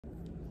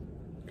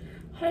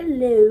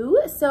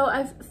Hello. So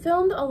I've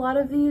filmed a lot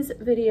of these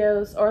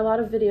videos, or a lot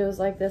of videos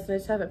like this, and I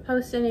just haven't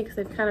posted any because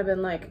they've kind of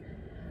been like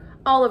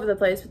all over the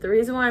place. But the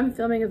reason why I'm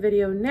filming a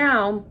video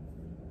now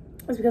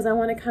is because I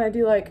want to kind of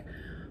do like,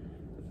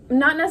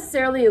 not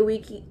necessarily a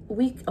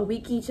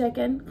weekly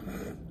check-in,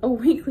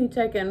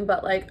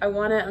 but like I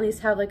want to at least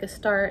have like a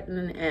start and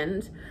an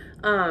end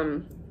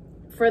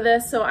for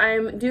this. So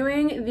I'm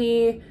doing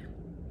the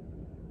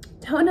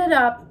Tone It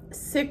Up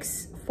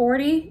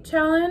 640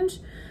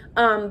 challenge.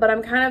 But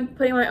I'm kind of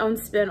putting my own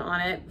spin on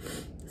it.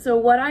 So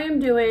what I am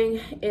doing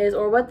is,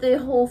 or what the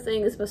whole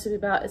thing is supposed to be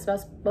about, is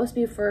supposed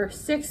to be for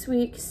 6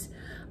 weeks,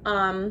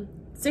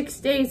 6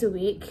 days a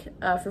week,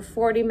 for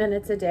 40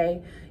 minutes a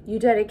day. You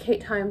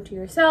dedicate time to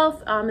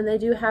yourself, and they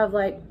do have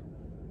like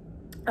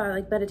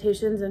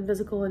meditations and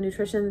physical and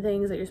nutrition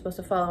things that you're supposed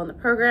to follow in the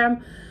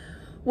program.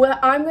 What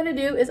I'm gonna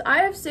do is,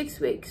 I have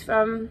 6 weeks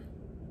from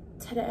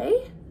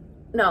today.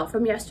 No,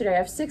 from yesterday. I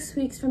have 6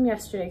 weeks from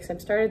yesterday, because I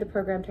started the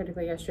program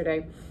technically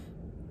yesterday,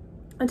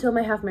 until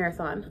my half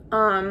marathon.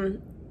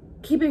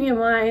 Keeping in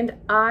mind,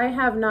 I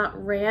have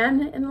not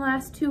ran in the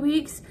last 2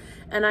 weeks,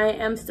 and I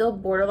am still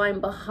borderline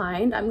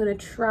behind. I'm gonna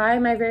try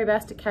my very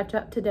best to catch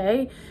up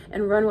today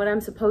and run what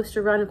I'm supposed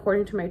to run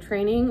according to my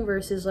training,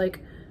 versus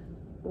like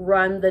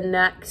run the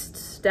next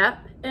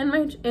step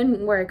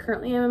in where I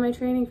currently am in my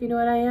training, if you know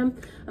what I am.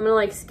 I'm gonna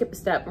like skip a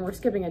step, and we're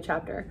skipping a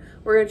chapter.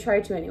 We're gonna try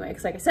to anyway,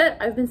 because like I said,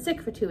 I've been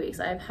sick for 2 weeks.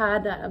 I've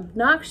had that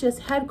obnoxious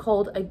head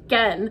cold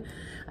again.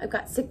 I've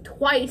got sick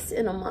twice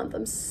in a month.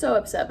 I'm so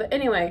upset. But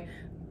anyway,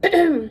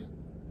 I'm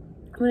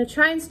gonna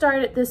try and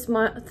start it this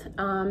month,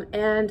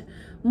 and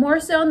more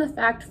so on the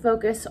fact,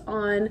 focus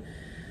on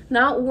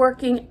not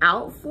working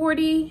out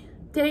 40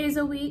 days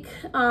a week,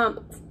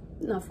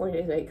 not 40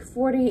 days a week,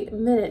 40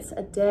 minutes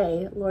a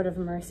day. Lord of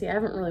mercy, I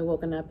haven't really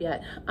woken up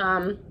yet.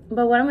 But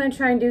what I'm going to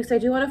try and do, because I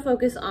do want to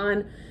focus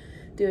on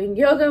doing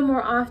yoga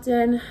more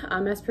often,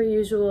 as per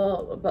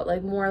usual, but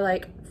like more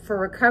like for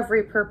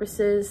recovery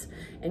purposes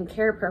and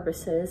care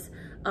purposes.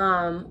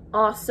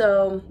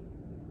 Also,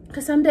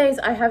 because some days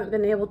I haven't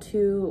been able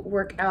to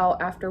work out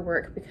after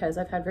work because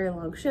I've had very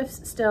long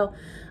shifts still,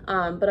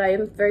 but I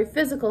am very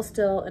physical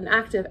still and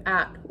active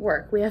at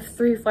work. We have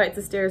 3 flights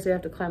of stairs we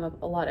have to climb up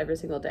a lot every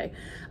single day.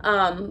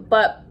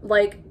 But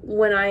like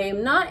when I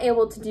am not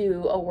able to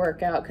do a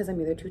workout because I'm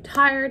either too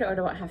tired or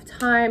don't have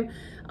time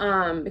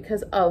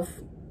because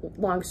of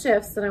long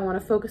shifts, then I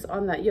want to focus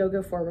on that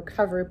yoga for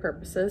recovery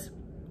purposes.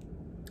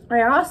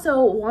 I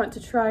also want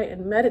to try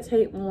and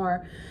meditate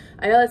more.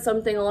 I know that's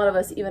something a lot of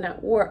us, even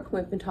at work,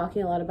 we've been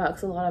talking a lot about,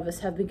 because a lot of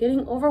us have been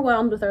getting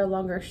overwhelmed with our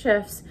longer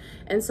shifts.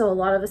 And so a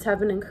lot of us have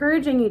been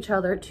encouraging each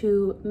other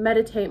to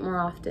meditate more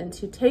often,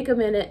 to take a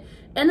minute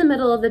in the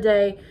middle of the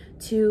day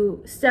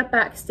to step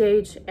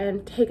backstage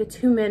and take a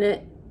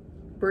 2-minute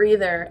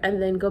breather and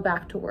then go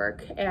back to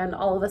work. And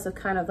all of us have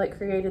kind of like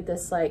created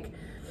this like,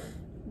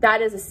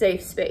 that is a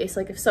safe space.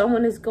 Like if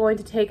someone is going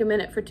to take a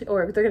minute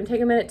or they're going to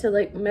take a minute to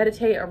like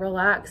meditate or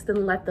relax,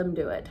 then let them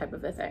do it, type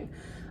of a thing.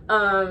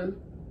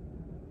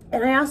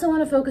 And I also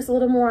want to focus a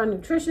little more on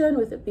nutrition,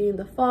 with it being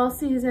the fall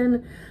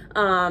season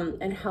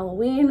and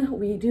Halloween.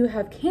 We do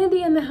have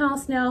candy in the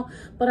house now,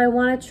 but I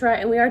want to try,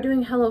 and we are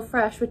doing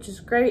HelloFresh, which is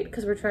great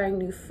because we're trying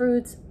new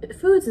foods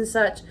and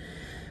such.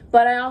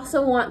 But I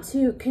also want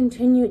to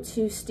continue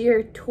to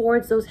steer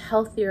towards those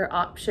healthier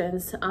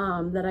options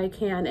that I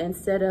can,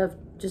 instead of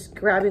just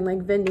grabbing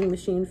like vending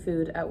machine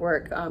food at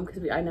work,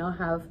 because I now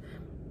have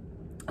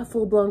a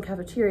full-blown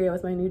cafeteria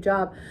with my new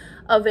job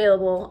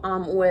available,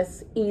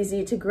 with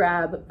easy to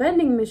grab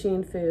vending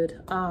machine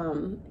food,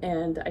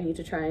 and I need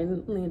to try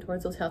and lean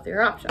towards those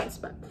healthier options.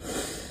 But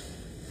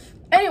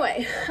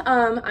anyway,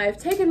 I've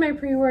taken my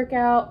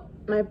pre-workout.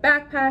 My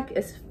backpack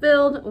is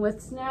filled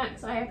with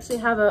snacks. I actually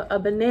have a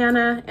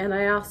banana, and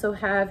I also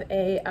have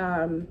a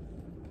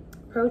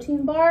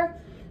protein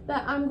bar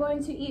that I'm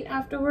going to eat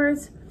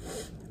afterwards.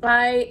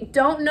 I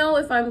don't know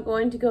if I'm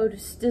going to go to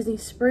Disney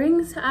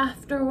Springs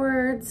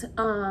afterwards,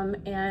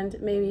 and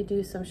maybe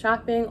do some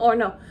shopping. Or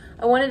no,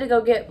 I wanted to go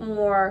get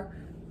more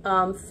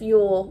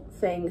fuel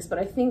things, but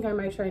I think I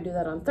might try and do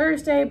that on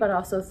Thursday. But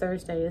also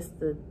Thursday is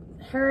the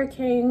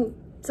hurricane,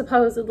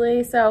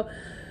 supposedly, so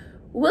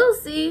we'll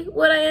see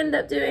what I end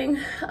up doing.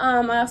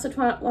 I also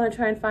want to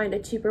try and find a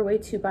cheaper way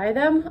to buy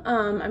them.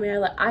 I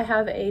mean, I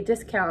have a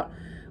discount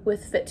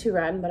with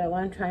Fit2Run, but I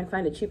want to try and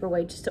find a cheaper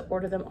way just to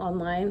order them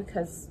online,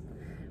 because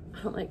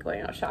I don't like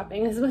going out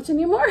shopping as much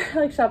anymore. I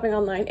like shopping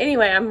online.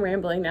 Anyway, I'm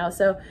rambling now,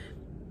 so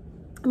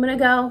I'm gonna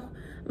go.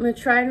 I'm gonna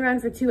try and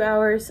run for 2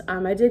 hours.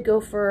 I did go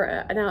for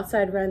an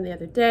outside run the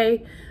other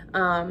day.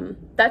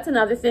 That's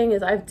another thing,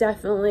 is I'm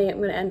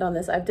gonna end on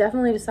this. I've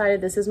definitely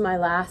decided this is my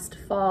last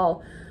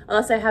fall,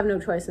 unless I have no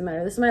choice in the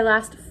matter. This is my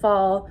last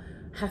fall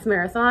half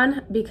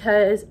marathon,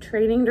 because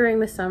training during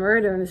the summer,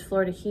 during this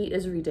Florida heat,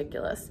 is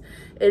ridiculous.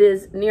 It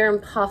is near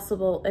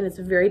impossible, and it's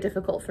very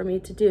difficult for me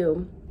to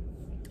do.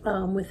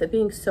 With it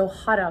being so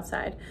hot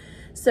outside.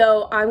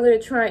 So I'm going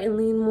to try and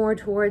lean more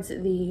towards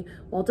the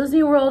Walt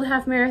Disney World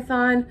half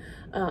marathon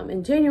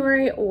in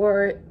January,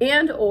 or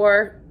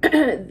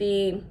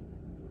the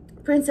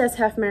Princess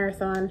Half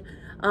Marathon,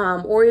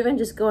 or even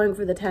just going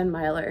for the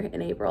 10-miler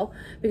in April,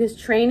 because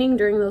training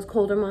during those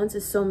colder months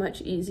is so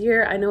much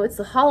easier. I know it's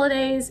the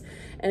holidays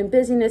and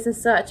busyness and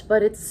such,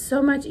 but it's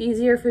so much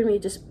easier for me to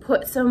just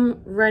put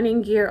some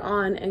running gear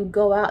on and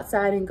go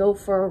outside and go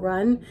for a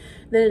run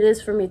than it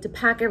is for me to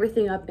pack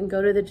everything up and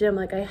go to the gym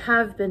like I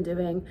have been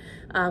doing,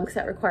 because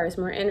that requires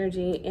more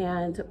energy.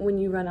 And when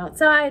you run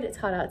outside, it's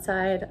hot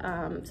outside.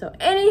 So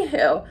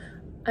anywho,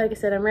 like I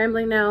said, I'm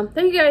rambling now.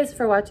 Thank you guys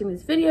for watching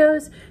these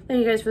videos. Thank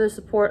you guys for the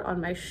support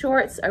on my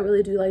shorts. I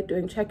really do like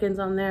doing check-ins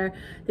on there.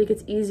 I think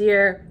it's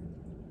easier.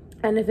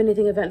 And if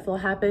anything eventful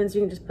happens,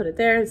 you can just put it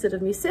there instead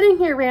of me sitting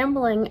here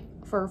rambling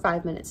for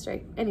 5 minutes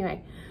straight.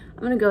 Anyway,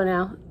 I'm gonna go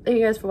now. Thank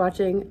you guys for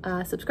watching.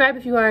 Subscribe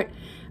if you aren't.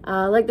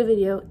 Like the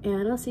video,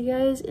 and I'll see you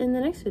guys in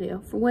the next video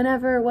for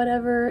whenever,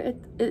 whatever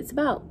it's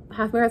about.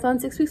 Half marathon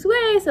 6 weeks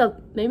away,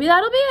 so maybe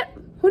that'll be it.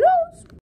 Who knows?